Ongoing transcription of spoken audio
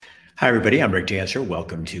Hi, everybody. I'm Rick Dancer.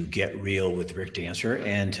 Welcome to Get Real with Rick Dancer.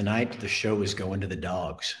 And tonight the show is going to the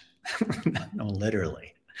dogs. No,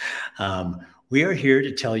 literally. We are here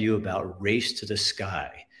to tell you about Race to the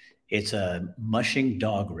Sky. It's a mushing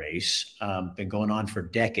dog race, been going on for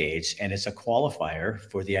decades, and it's a qualifier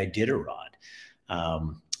for the Iditarod.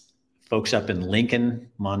 Um, Folks up in Lincoln,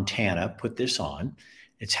 Montana put this on.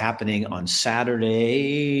 It's happening on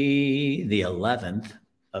Saturday, the 11th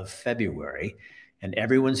of February, and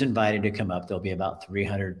everyone's invited to come up. There'll be about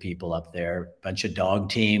 300 people up there, bunch of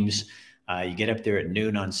dog teams. You get up there at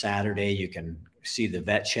noon on Saturday. You can see the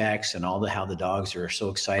vet checks and how the dogs are so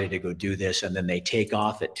excited to go do this, and then they take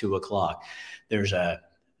off at 2 o'clock. There's a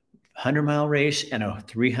 100-mile race and a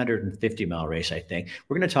 350-mile race, I think.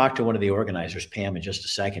 We're going to talk to one of the organizers, Pam, in just a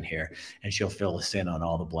second here, and she'll fill us in on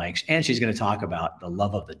all the blanks. And she's going to talk about the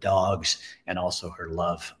love of the dogs and also her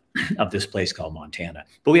love of this place called Montana.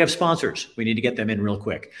 But we have sponsors. We need to get them in real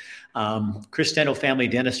quick. Chris Stendel Family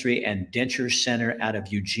Dentistry and Denture Center out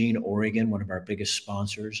of Eugene, Oregon, one of our biggest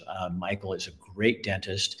sponsors. Michael is a great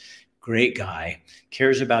dentist. Great guy,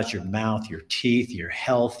 cares about your mouth, your teeth, your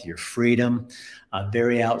health, your freedom. A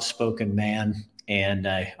very outspoken man, and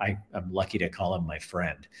I'm lucky to call him my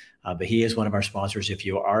friend. But he is one of our sponsors. If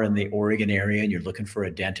you are in the Oregon area and you're looking for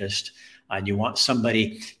a dentist and you want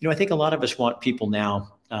somebody, I think a lot of us want people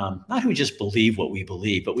now, not who just believe what we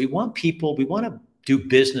believe, but we want to do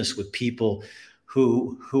business with people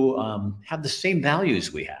who have the same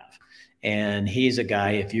values we have. And he's a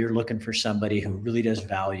guy, if you're looking for somebody who really does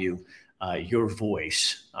value your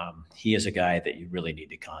voice, he is a guy that you really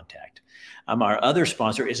need to contact. Our other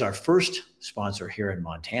sponsor is our first sponsor here in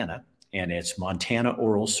Montana, and it's Montana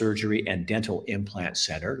Oral Surgery and Dental Implant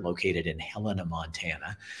Center, located in Helena,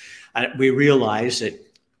 Montana. We realize that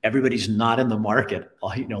everybody's not in the market,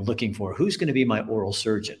 looking for who's going to be my oral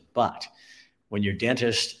surgeon. But when your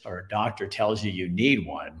dentist or doctor tells you need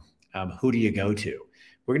one, who do you go to?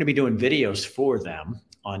 We're going to be doing videos for them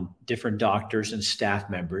on different doctors and staff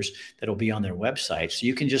members that'll be on their website. So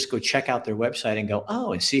you can just go check out their website and go,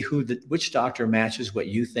 and see which doctor matches what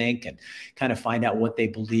you think and kind of find out what they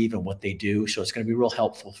believe and what they do. So it's going to be real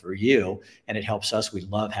helpful for you. And it helps us. We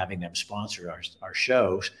love having them sponsor our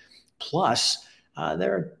shows. Plus,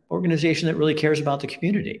 they're an organization that really cares about the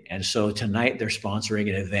community. And so tonight they're sponsoring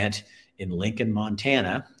an event in Lincoln,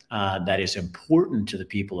 Montana, that is important to the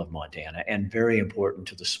people of Montana and very important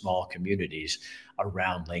to the small communities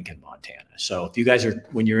around Lincoln, Montana. So if you guys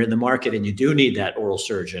when you're in the market and you do need that oral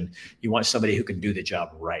surgeon, you want somebody who can do the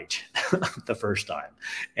job right the first time.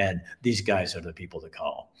 And these guys are the people to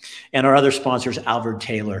call. And our other sponsors, Alvord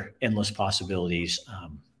Taylor, Endless Possibilities,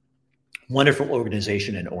 wonderful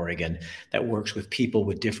organization in Oregon that works with people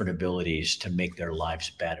with different abilities to make their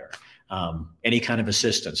lives better. Any kind of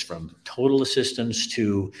assistance, from total assistance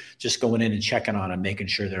to just going in and checking on them, making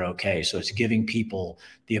sure they're okay. So it's giving people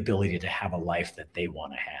the ability to have a life that they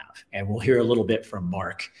want to have. And we'll hear a little bit from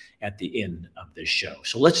Mark at the end of this show.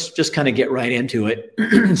 So let's just kind of get right into it.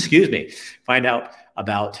 Excuse me. Find out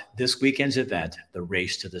about this weekend's event, the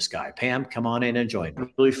Race to the Sky. Pam, come on in and join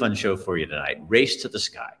me. Really fun show for you tonight. Race to the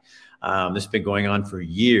Sky. This has been going on for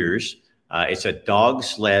years. It's a dog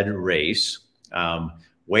sled race.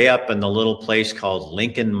 Way up in the little place called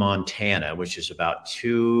Lincoln, Montana, which is about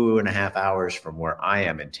 2.5 hours from where I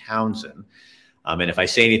am in Townsend. And if I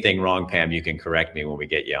say anything wrong, Pam, you can correct me when we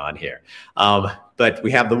get you on here. But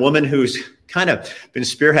we have the woman who's kind of been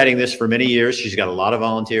spearheading this for many years. She's got a lot of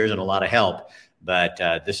volunteers and a lot of help, but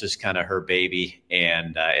this is kind of her baby.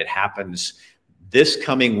 And it happens this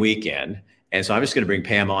coming weekend. And so I'm just going to bring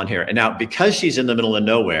Pam on here. And now, because she's in the middle of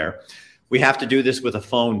nowhere, we have to do this with a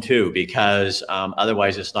phone too, because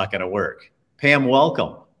otherwise it's not going to work. Pam,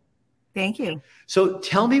 welcome. Thank you. So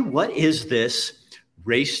tell me, what is this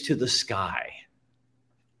Race to the Sky?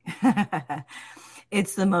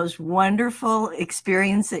 It's the most wonderful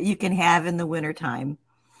experience that you can have in the wintertime.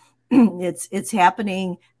 It's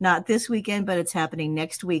happening not this weekend, but it's happening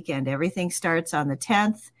next weekend. Everything starts on the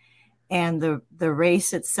 10th, and the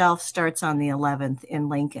race itself starts on the 11th in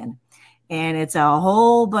Lincoln. And it's a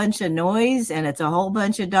whole bunch of noise, and it's a whole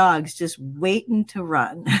bunch of dogs just waiting to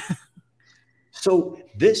run. So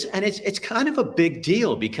it's kind of a big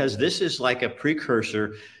deal, because this is like a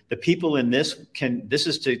precursor. The people in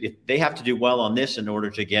they have to do well on this in order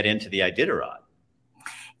to get into the Iditarod.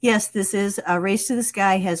 Yes, this is a Race to the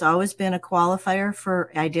Sky, has always been a qualifier for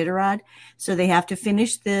Iditarod. So they have to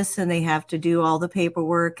finish this, and they have to do all the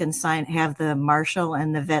paperwork and have the marshal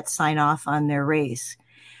and the vet sign off on their race.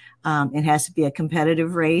 It has to be a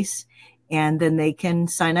competitive race, and then they can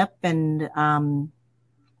sign up and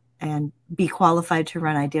be qualified to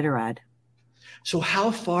run Iditarod. So how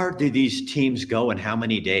far do these teams go and how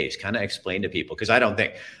many days? Kind of explain to people, because I don't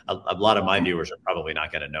think a lot of my viewers are probably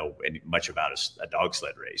not going to know much about a dog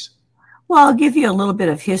sled race. Well, I'll give you a little bit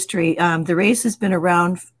of history. The race has been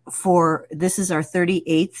around this is our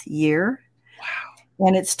 38th year. Wow.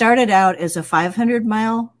 And it started out as a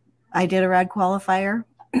 500-mile Iditarod qualifier,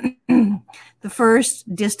 the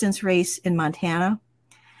first distance race in Montana.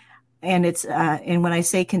 And and when I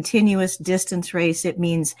say continuous distance race, it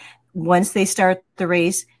means once they start the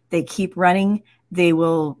race, they keep running. They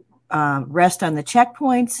will rest on the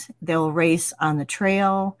checkpoints. They'll race on the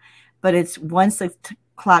trail. But it's once the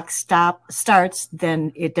clock starts,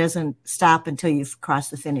 then it doesn't stop until you've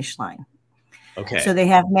crossed the finish line. Okay. So they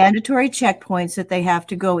have mandatory checkpoints that they have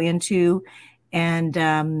to go into.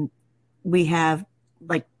 And we have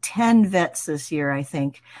like 10 vets this year, I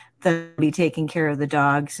think, that will be taking care of the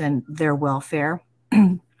dogs and their welfare.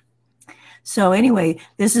 So anyway,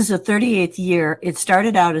 this is a 38th year. It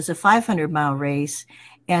started out as a 500-mile race,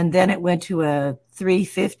 and then it went to a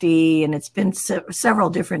 350, and it's been several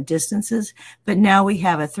different distances. But now we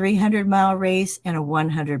have a 300-mile race and a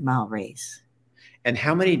 100-mile race. And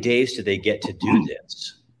how many days do they get to do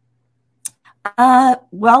this?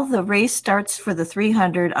 Well, the race starts for the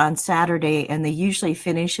 300 on Saturday, and they usually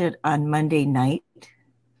finish it on Monday night.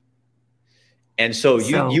 And so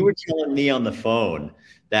you were telling me on the phone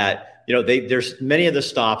that, there's many of the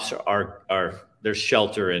stops are there's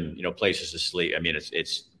shelter and, places to sleep. I mean,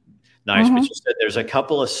 it's nice, but you said there's a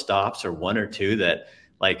couple of stops or one or two that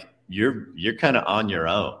like you're kind of on your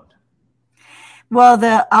own. Well,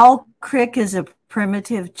 the Owl Creek is a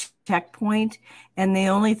primitive checkpoint, and the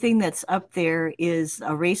only thing that's up there is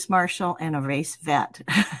a race marshal and a race vet.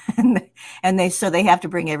 and they have to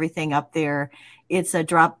bring everything up there. It's a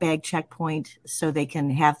drop bag checkpoint, so they can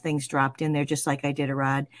have things dropped in there, just like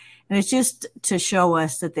Iditarod. And it's just to show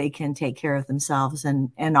us that they can take care of themselves,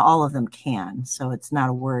 and all of them can. So it's not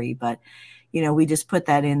a worry, but, we just put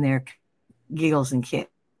that in there, giggles and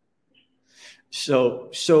kicks. So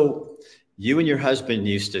you and your husband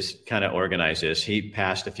used to kind of organize this. He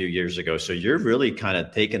passed a few years ago. So you're really kind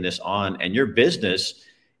of taking this on, and your business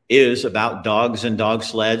is about dogs and dog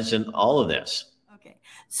sleds and all of this.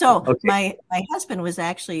 So my husband was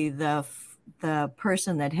actually the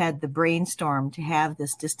person that had the brainstorm to have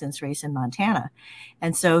this distance race in Montana.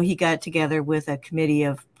 And so he got together with a committee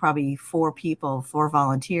of probably 4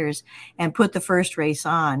 volunteers, and put the first race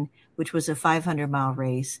on, which was a 500-mile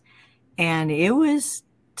race. And it was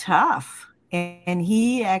tough. And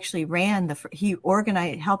he actually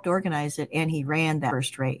helped organize it, and he ran that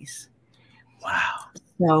first race. Wow.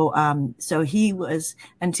 So he was,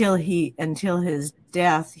 until his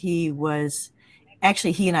death, he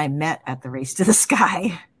and I met at the Race to the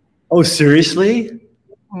Sky. Oh, seriously?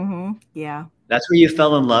 Mm-hmm. Yeah. That's where you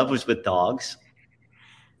fell in love, was with dogs?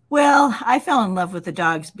 Well, I fell in love with the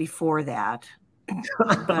dogs before that,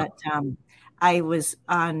 but I was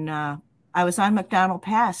on McDonald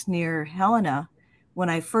Pass near Helena when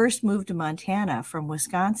I first moved to Montana from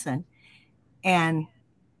Wisconsin, and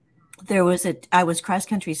I was cross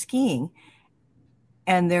country skiing,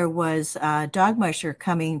 and there was a dog musher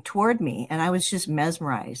coming toward me, and I was just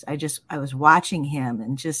mesmerized. I was watching him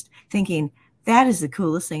and just thinking, that is the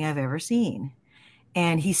coolest thing I've ever seen.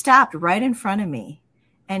 And he stopped right in front of me,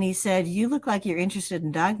 and he said, "You look like you're interested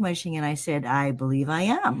in dog mushing." And I said, "I believe I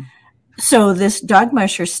am." So this dog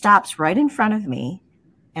musher stops right in front of me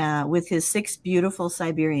with his 6 beautiful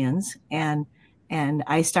Siberians, and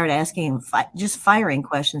I started asking him, just firing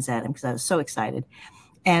questions at him because I was so excited.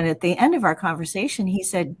 And at the end of our conversation, he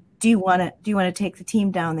said, do you want to take the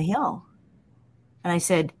team down the hill? And I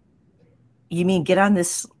said, "You mean get on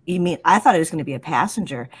this? You mean?" I thought it was going to be a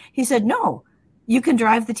passenger. He said, "No, you can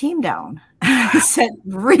drive the team down." I said,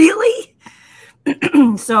 "Really?"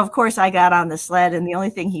 So of course I got on the sled, and the only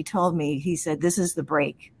thing he told me, he said, "This is the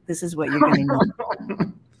break. This is what you're going to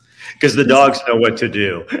need." Because the dogs know what to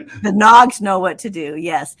do. The dogs know what to do,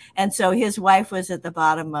 yes. And so his wife was at the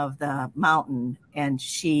bottom of the mountain, and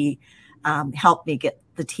she helped me get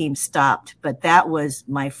the team stopped. But that was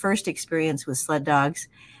my first experience with sled dogs,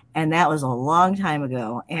 and that was a long time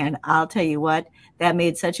ago. And I'll tell you what, that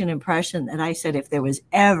made such an impression that I said, if there was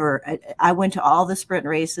ever, I went to all the sprint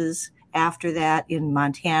races after that in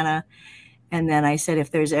Montana. And then I said,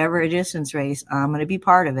 if there's ever a distance race, I'm going to be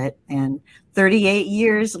part of it. And 38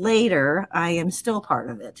 years later, I am still part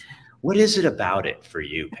of it. What is it about it for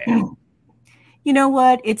you, Pam? You know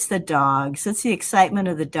what? It's the dogs. It's the excitement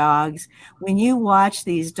of the dogs. When you watch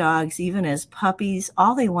these dogs, even as puppies,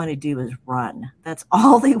 all they want to do is run. That's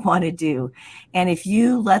all they want to do. And if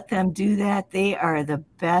you let them do that, they are the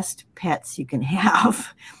best pets you can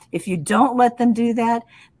have. If you don't let them do that,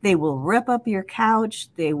 they will rip up your couch.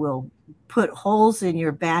 They will put holes in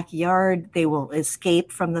your backyard. They will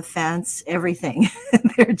escape from the fence, everything.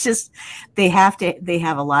 They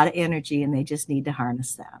have a lot of energy and they just need to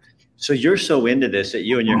harness that. So you're so into this that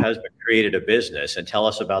you and your husband created a business, and tell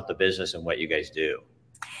us about the business and what you guys do.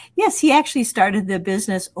 Yes, he actually started the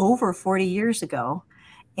business over 40 years ago.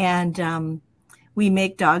 And we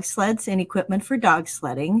make dog sleds and equipment for dog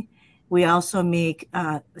sledding. We also make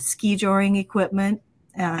ski joring equipment,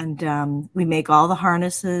 and we make all the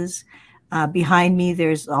harnesses. Behind me,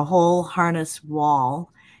 there's a whole harness wall.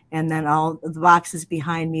 And then all the boxes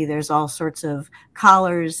behind me, there's all sorts of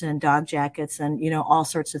collars and dog jackets and, all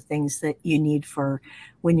sorts of things that you need for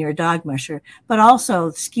when you're a dog musher. But also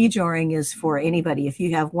ski joring is for anybody. If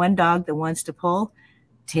you have one dog that wants to pull,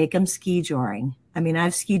 take them ski joring. I mean,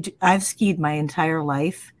 I've skied my entire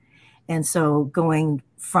life. And so going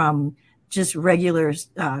from just regular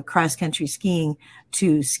cross-country skiing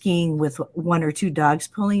to skiing with one or two dogs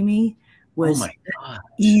pulling me was an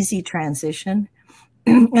easy transition.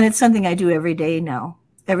 And it's something I do every day now.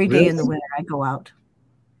 Every day in the winter, I go out.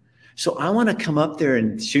 So I want to come up there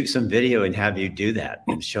and shoot some video and have you do that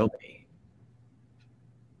and show me.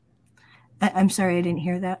 I'm sorry, I didn't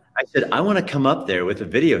hear that. I said, I want to come up there with a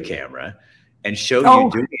video camera and show you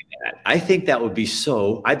doing that. I think that would be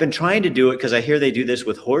I've been trying to do it because I hear they do this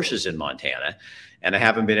with horses in Montana, and I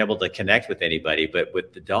haven't been able to connect with anybody, but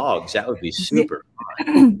with the dogs, that would be super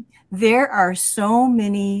fun. There are so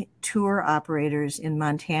many tour operators in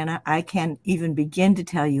Montana. I can't even begin to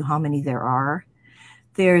tell you how many there are.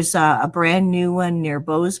 There's a brand new one near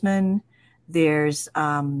Bozeman. There's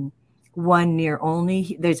one near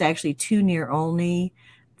Olney. There's actually two near Olney.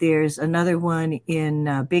 There's another one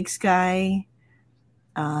in Big Sky.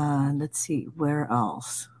 Let's see, where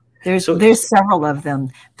else? There's several of them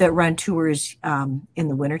that run tours in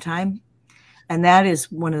the wintertime. And that is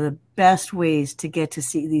one of the best ways to get to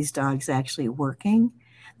see these dogs actually working.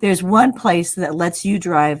 There's one place that lets you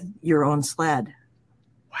drive your own sled.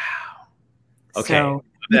 Wow. Okay. So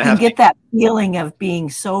you can get that feeling of being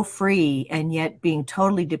so free and yet being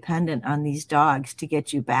totally dependent on these dogs to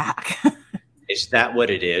get you back. Is that what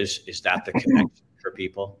it is? Is that the connection for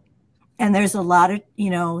people? And there's a lot of,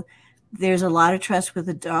 there's a lot of trust with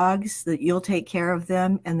the dogs that you'll take care of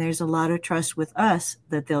them. And there's a lot of trust with us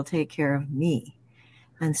that they'll take care of me.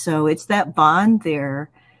 And so it's that bond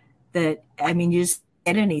there that, you just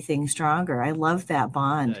get anything stronger. I love that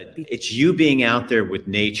bond. It's you being out there with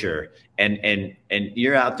nature and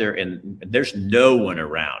you're out there and there's no one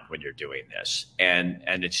around when you're doing this. And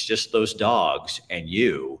it's just those dogs and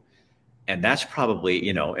you, and that's probably,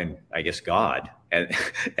 and I guess God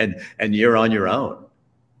and you're on your own.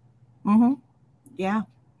 Mm-hmm. Yeah.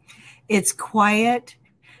 It's quiet.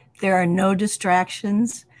 There are no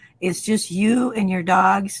distractions. It's just you and your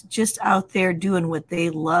dogs just out there doing what they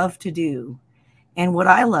love to do and what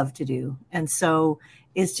I love to do. And so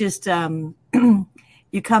it's just,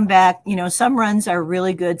 you come back, some runs are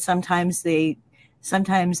really good. Sometimes they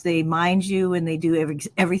mind you and they do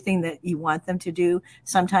everything that you want them to do.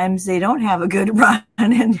 Sometimes they don't have a good run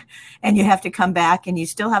and you have to come back and you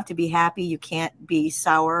still have to be happy. You can't be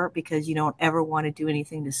sour because you don't ever want to do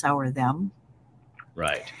anything to sour them.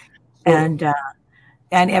 Right. And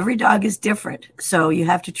every dog is different. So you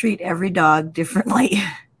have to treat every dog differently.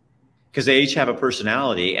 Because they each have a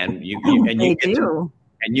personality and they do.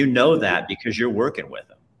 And you know that because you're working with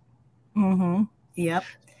them. Mm-hmm. Yep.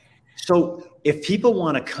 So if people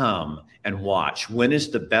want to come and watch, when is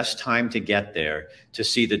the best time to get there to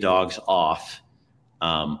see the dogs off?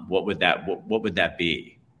 What would that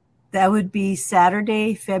be? That would be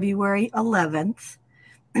Saturday, February 11th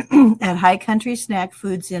at High Country Snack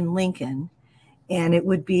Foods in Lincoln. And it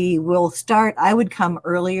would be, I would come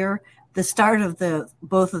earlier. The start of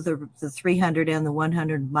both of the 300 and the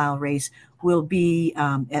 100 mile race will be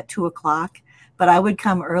at 2:00. But I would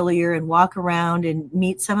come earlier and walk around and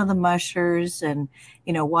meet some of the mushers and,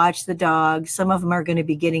 watch the dogs. Some of them are going to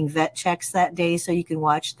be getting vet checks that day, so you can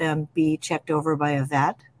watch them be checked over by a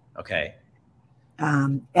vet. Okay.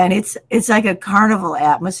 And it's like a carnival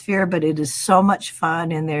atmosphere, but it is so much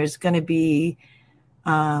fun. And there's going to be,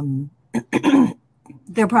 there'll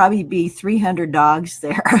probably be 300 dogs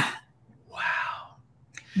there. Wow.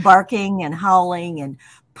 Barking and howling and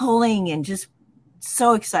pulling and just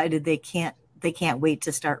so excited they can't wait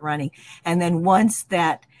to start running. And then once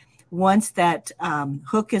that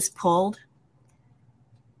hook is pulled,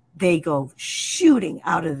 they go shooting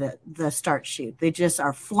out of the start chute. They just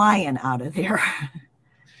are flying out of there.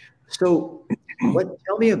 So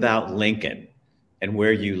tell me about Lincoln and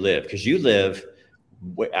where you live, because you live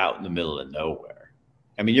way out in the middle of nowhere.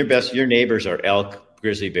 I mean, your neighbors are elk,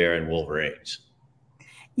 grizzly bear, and wolverines.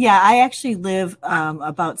 Yeah, I actually live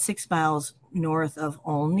about 6 miles north of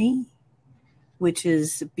Olney, which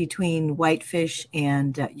is between Whitefish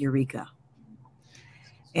and Eureka.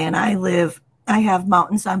 And I have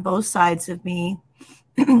mountains on both sides of me.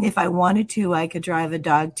 If I wanted to, I could drive a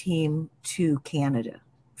dog team to Canada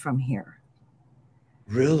from here.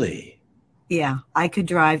 Really? Yeah, I could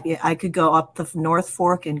go up the North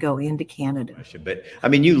Fork and go into Canada. But I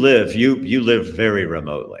mean, you live very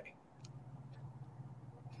remotely.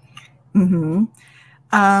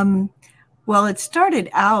 Mm-hmm. Well, it started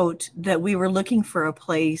out that we were looking for a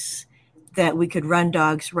place that we could run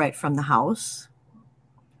dogs right from the house.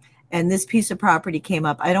 And this piece of property came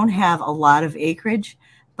up. I don't have a lot of acreage,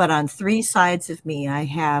 but on 3 sides of me, I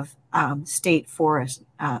have state forest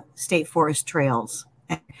trails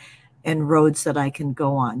and roads that I can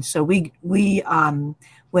go on. So we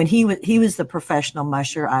when he was the professional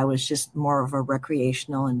musher, I was just more of a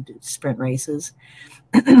recreational and sprint races.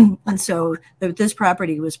 And so this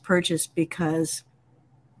property was purchased because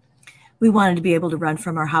we wanted to be able to run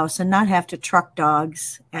from our house and not have to truck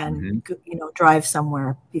dogs and drive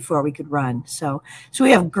somewhere before we could run. So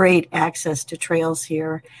we have great access to trails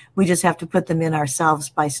here. We just have to put them in ourselves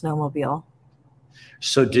by snowmobile.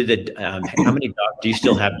 So how many dogs do you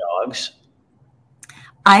still have dogs?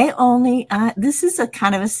 I only this is a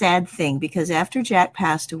kind of a sad thing, because after Jack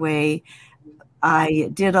passed away,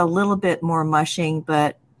 I did a little bit more mushing,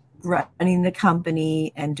 but running the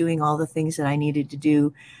company and doing all the things that I needed to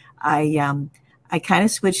do, I kind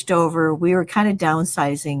of switched over. We were kind of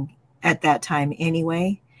downsizing at that time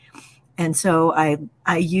anyway. And so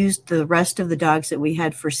I used the rest of the dogs that we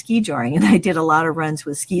had for ski joring, and I did a lot of runs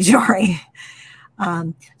with ski joring.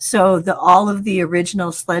 So all of the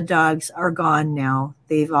original sled dogs are gone now.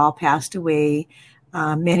 They've all passed away.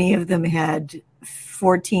 Many of them had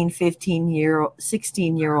 14,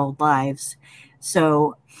 16-year-old lives.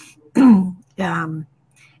 So, and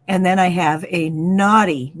then I have a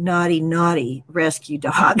naughty rescue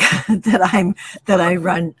dog that I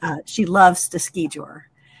run. She loves to ski jor,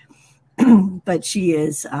 but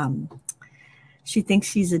she thinks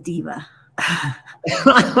she's a diva.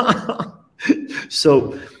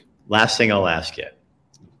 So, last thing I'll ask you,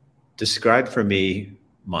 describe for me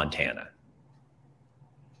Montana.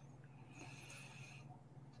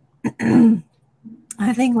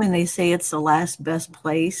 I think when they say it's the last best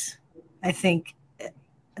place, I think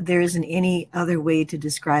there isn't any other way to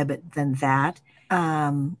describe it than that.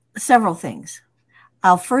 Several things.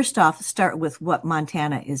 I'll first off start with what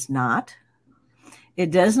Montana is not. It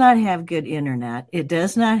does not have good internet. It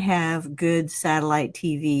does not have good satellite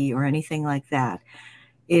TV or anything like that.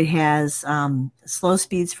 It has slow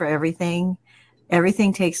speeds for everything.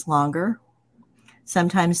 Everything takes longer.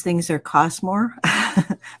 Sometimes things cost more,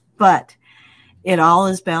 but it all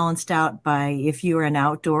is balanced out by, if you are an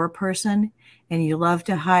outdoor person and you love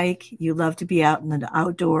to hike, you love to be out in the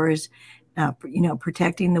outdoors,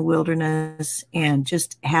 protecting the wilderness and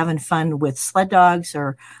just having fun with sled dogs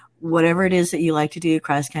or whatever it is that you like to do,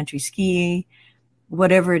 cross-country ski,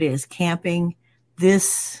 whatever it is, camping,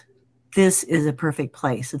 this is a perfect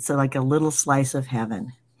place. It's like a little slice of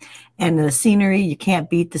heaven. And the scenery, you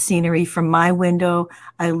can't beat the scenery. From my window,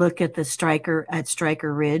 I look at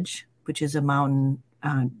Striker Ridge, which is a mountain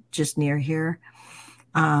just near here.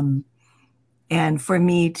 And for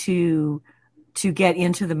me to get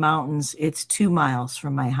into the mountains, it's 2 miles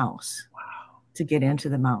from my house. Wow. To get into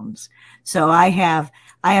the mountains. So I have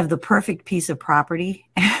the perfect piece of property,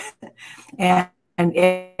 and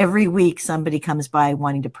every week somebody comes by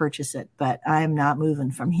wanting to purchase it, but I'm not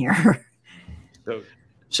moving from here.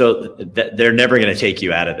 So they're never going to take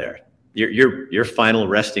you out of there. Your final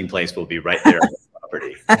resting place will be right there on the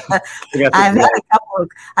property.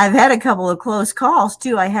 I've had a couple of close calls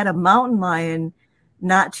too. I had a mountain lion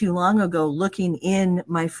not too long ago looking in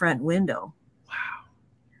my front window. Wow.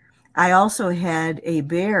 I also had a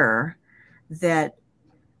bear that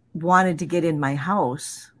wanted to get in my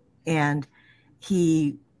house, and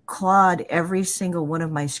he clawed every single one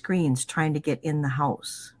of my screens trying to get in the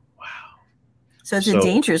house. Wow. So it's a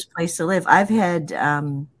dangerous place to live. I've had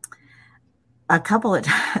a couple of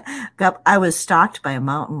I was stalked by a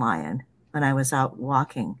mountain lion when I was out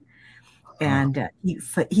walking, and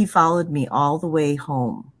he followed me all the way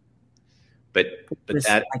home. But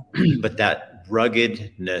that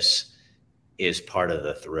ruggedness is part of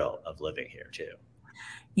the thrill of living here too.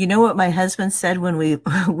 You know what my husband said when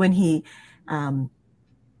when he, um,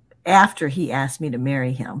 after he asked me to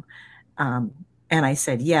marry him, um, and I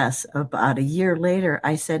said yes. About a year later,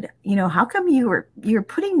 I said, how come you're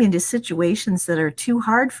putting me into situations that are too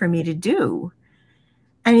hard for me to do?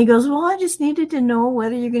 And he goes, well, I just needed to know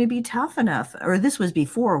whether you're going to be tough enough. Or this was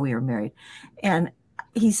before we were married. And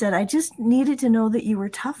he said, I just needed to know that you were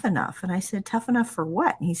tough enough. And I said, tough enough for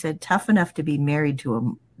what? And he said, tough enough to be married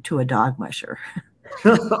to a dog musher.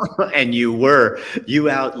 And you So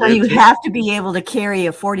outlived you him. have to be able to carry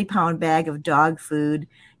a 40-pound bag of dog food.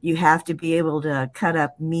 You have to be able to cut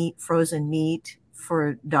up frozen meat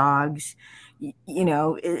for dogs.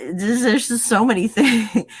 There's just so many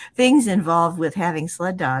things involved with having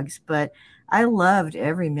sled dogs, but I loved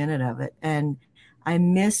every minute of it. And I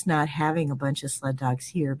miss not having a bunch of sled dogs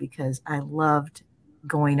here because I loved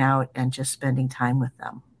going out and just spending time with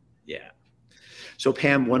them. Yeah. So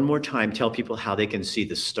Pam, one more time, tell people how they can see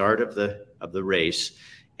the start of the race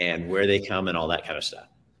and where they come and all that kind of stuff.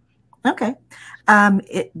 Okay.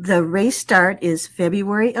 The race start is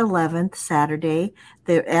February 11th, Saturday.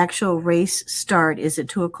 The actual race start is at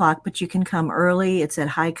 2:00, but you can come early. It's at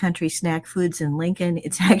High Country Snack Foods in Lincoln.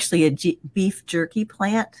 It's actually a beef jerky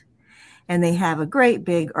plant, and they have a great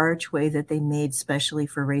big archway that they made specially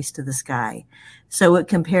for Race to the Sky. So it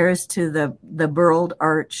compares to the Burled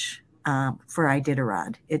Arch for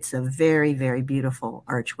Iditarod. It's a very, very beautiful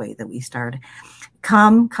archway that we started.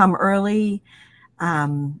 Come early.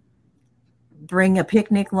 Bring a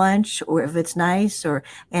picnic lunch, or if it's nice,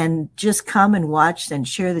 and just come and watch and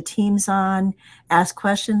cheer the teams on, ask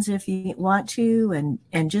questions if you want to,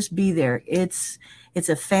 and just be there. It's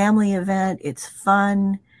a family event. It's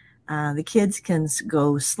fun. The kids can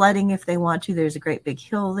go sledding if they want to. There's a great big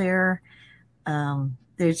hill there.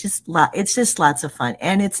 It's just lots of fun,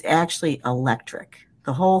 and it's actually electric.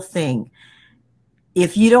 The whole thing.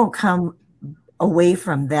 If you don't come away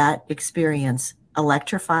from that experience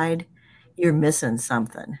electrified, you're missing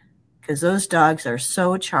something, because those dogs are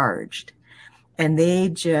so charged, and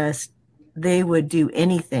they would do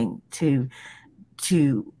anything to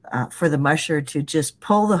for the musher to just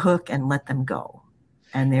pull the hook and let them go.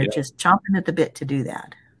 And they're just chomping at the bit to do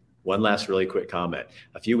that. One last really quick comment.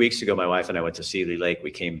 A few weeks ago, my wife and I went to Seeley Lake.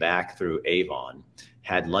 We came back through Avon,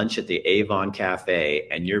 had lunch at the Avon Cafe,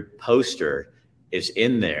 and your poster is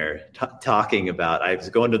in there talking about, I was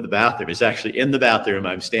going to the bathroom. It's actually in the bathroom.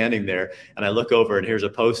 I'm standing there and I look over and here's a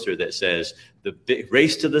poster that says the big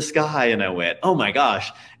Race to the Sky. And I went, oh my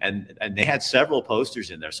gosh. And they had several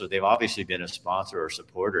posters in there. So they've obviously been a sponsor or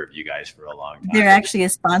supporter of you guys for a long time. They're actually a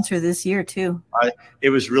sponsor this year too. It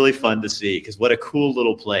was really fun to see, because what a cool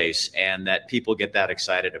little place, and that people get that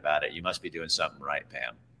excited about it. You must be doing something right,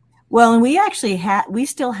 Pam. Well, and we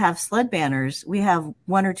still have sled banners. We have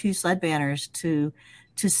 1 or 2 sled banners to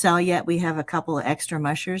sell yet. We have a couple of extra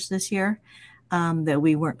mushers this year that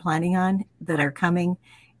we weren't planning on that are coming.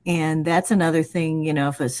 And that's another thing,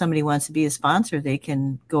 if somebody wants to be a sponsor, they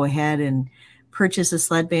can go ahead and purchase a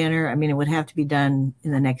sled banner. I mean, it would have to be done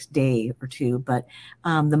in the next day or two, but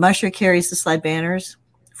the musher carries the sled banners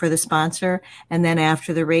for the sponsor. And then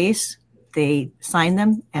after the race, they sign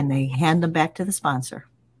them and they hand them back to the sponsor.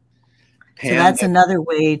 Pam, so that's another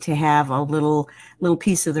way to have a little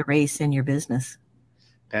piece of the race in your business.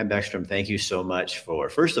 Pam Beckstrom, thank you so much for,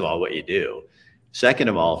 first of all, what you do. Second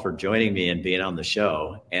of all, for joining me and being on the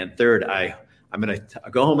show. And third, I'm going to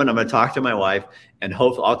go home and I'm going to talk to my wife, and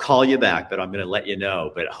hopefully I'll call you back, but I'm going to let you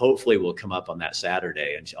know. But hopefully we'll come up on that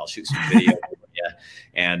Saturday and I'll shoot some video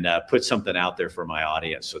and put something out there for my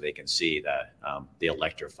audience so they can see the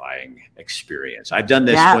electrifying experience. I've done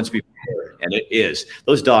this once before, and it is.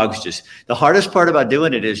 Those dogs the hardest part about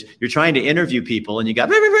doing it is you're trying to interview people and you got,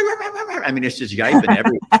 I mean, it's just yiping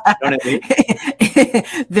everywhere. You know what I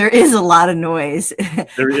mean? There is a lot of noise.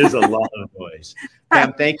 There is a lot of noise.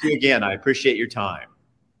 Pam, thank you again. I appreciate your time.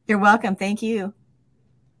 You're welcome. Thank you.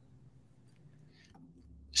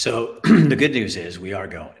 So the good news is we are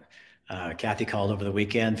going. Kathy called over the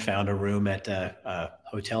weekend, found a room at a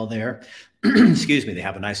hotel there. Excuse me. They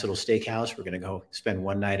have a nice little steakhouse. We're going to go spend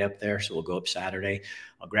one night up there. So we'll go up Saturday.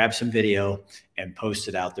 I'll grab some video and post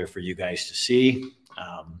it out there for you guys to see.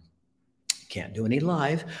 Can't do any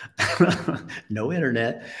live, no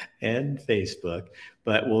internet and Facebook,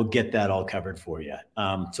 but we'll get that all covered for you.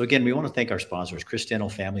 So again, we want to thank our sponsors, Chris Dental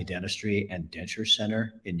Family Dentistry and Denture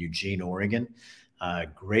Center in Eugene, Oregon.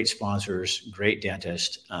 Great sponsors, great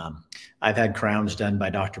dentist. I've had crowns done by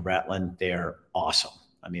Dr. Bratlin. They are awesome.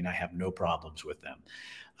 I mean, I have no problems with them.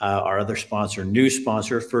 Our other sponsor, new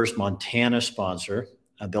sponsor, First Montana sponsor,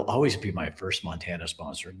 they'll always be my first Montana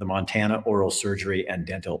sponsor, the Montana Oral Surgery and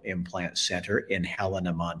Dental Implant Center in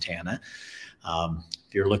Helena, Montana.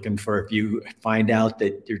 If you find out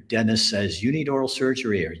that your dentist says you need oral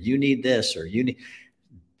surgery or you need this or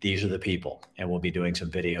these are the people. And we'll be doing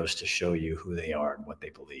some videos to show you who they are and what they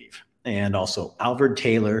believe. And also Alfred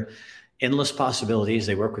Taylor, Endless Possibilities.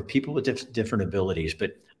 They work with people with different abilities,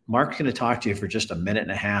 but Mark's going to talk to you for just a minute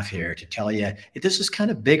and a half here to tell you this is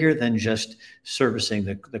kind of bigger than just servicing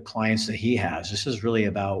the clients that he has. This is really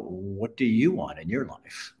about what do you want in your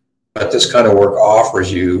life? What this kind of work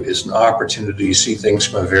offers you is an opportunity to see things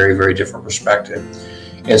from a very, very different perspective,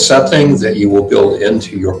 and something that you will build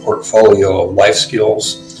into your portfolio of life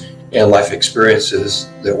skills and life experiences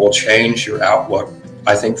that will change your outlook,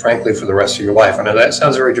 I think, frankly, for the rest of your life. I know that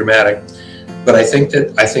sounds very dramatic, but I think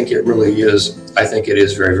it really is. I think it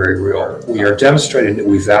is very, very real. We are demonstrating that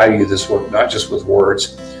we value this work, not just with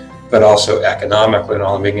words, but also economically, and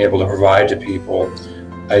all, being able to provide to people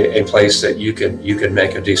a place that you can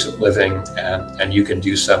make a decent living, and you can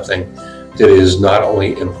do something that is not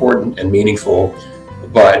only important and meaningful,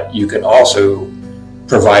 but you can also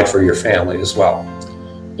provide for your family as well.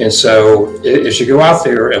 And so as you go out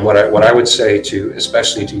there, and what I would say to,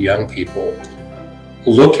 especially to young people,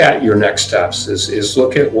 look at your next steps, is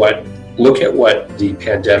look at what the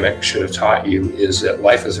pandemic should have taught you, is that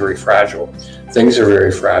life is very fragile. Things are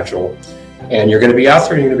very fragile, and you're going to be out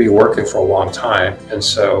there and you're going to be working for a long time. And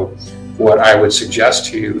so what I would suggest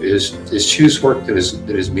to you is choose work that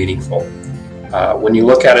is meaningful. When you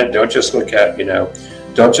look at it, don't just look at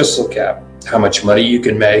how much money you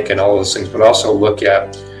can make and all those things, but also look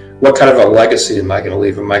at what kind of a legacy am I going to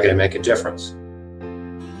leave? Am I going to make a difference?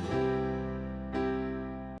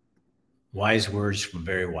 Wise words from a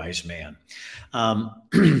very wise man.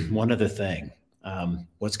 One other thing,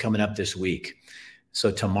 what's coming up this week? So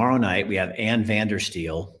tomorrow night, we have Ann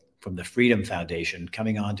Vandersteel from the Freedom Foundation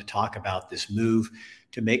coming on to talk about this move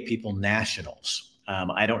to make people nationals.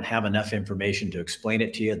 I don't have enough information to explain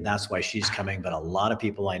it to you. That's why she's coming. But a lot of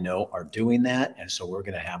people I know are doing that. And so we're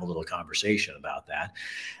going to have a little conversation about that.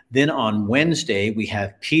 Then on Wednesday, we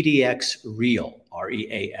have PDX Real,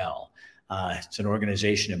 REAL. It's an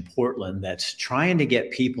organization in Portland that's trying to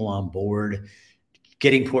get people on board,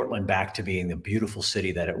 getting Portland back to being the beautiful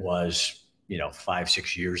city that it was,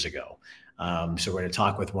 5-6 years ago. So we're going to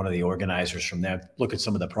talk with one of the organizers from there, look at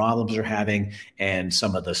some of the problems they're having and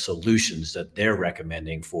some of the solutions that they're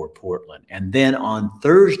recommending for Portland. And then on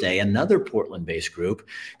Thursday, another Portland-based group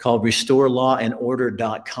called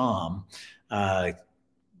RestoreLawAndOrder.com.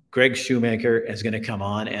 Greg Shoemaker is going to come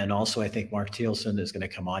on, and also I think Mark Thielsen is going to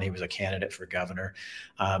come on. He was a candidate for governor.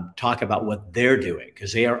 Talk about what they're doing,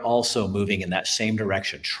 because they are also moving in that same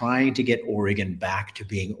direction, trying to get Oregon back to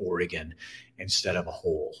being Oregon instead of a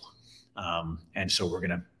whole. And so we're going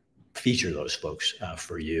to feature those folks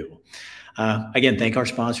for you. Again, thank our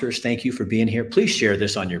sponsors. Thank you for being here. Please share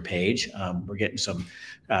this on your page. We're getting some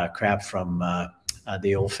crap from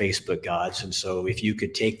the old Facebook gods. And so if you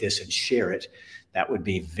could take this and share it, that would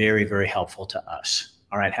be very, very helpful to us.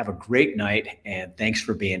 All right. Have a great night, and thanks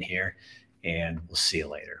for being here, and we'll see you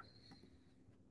later.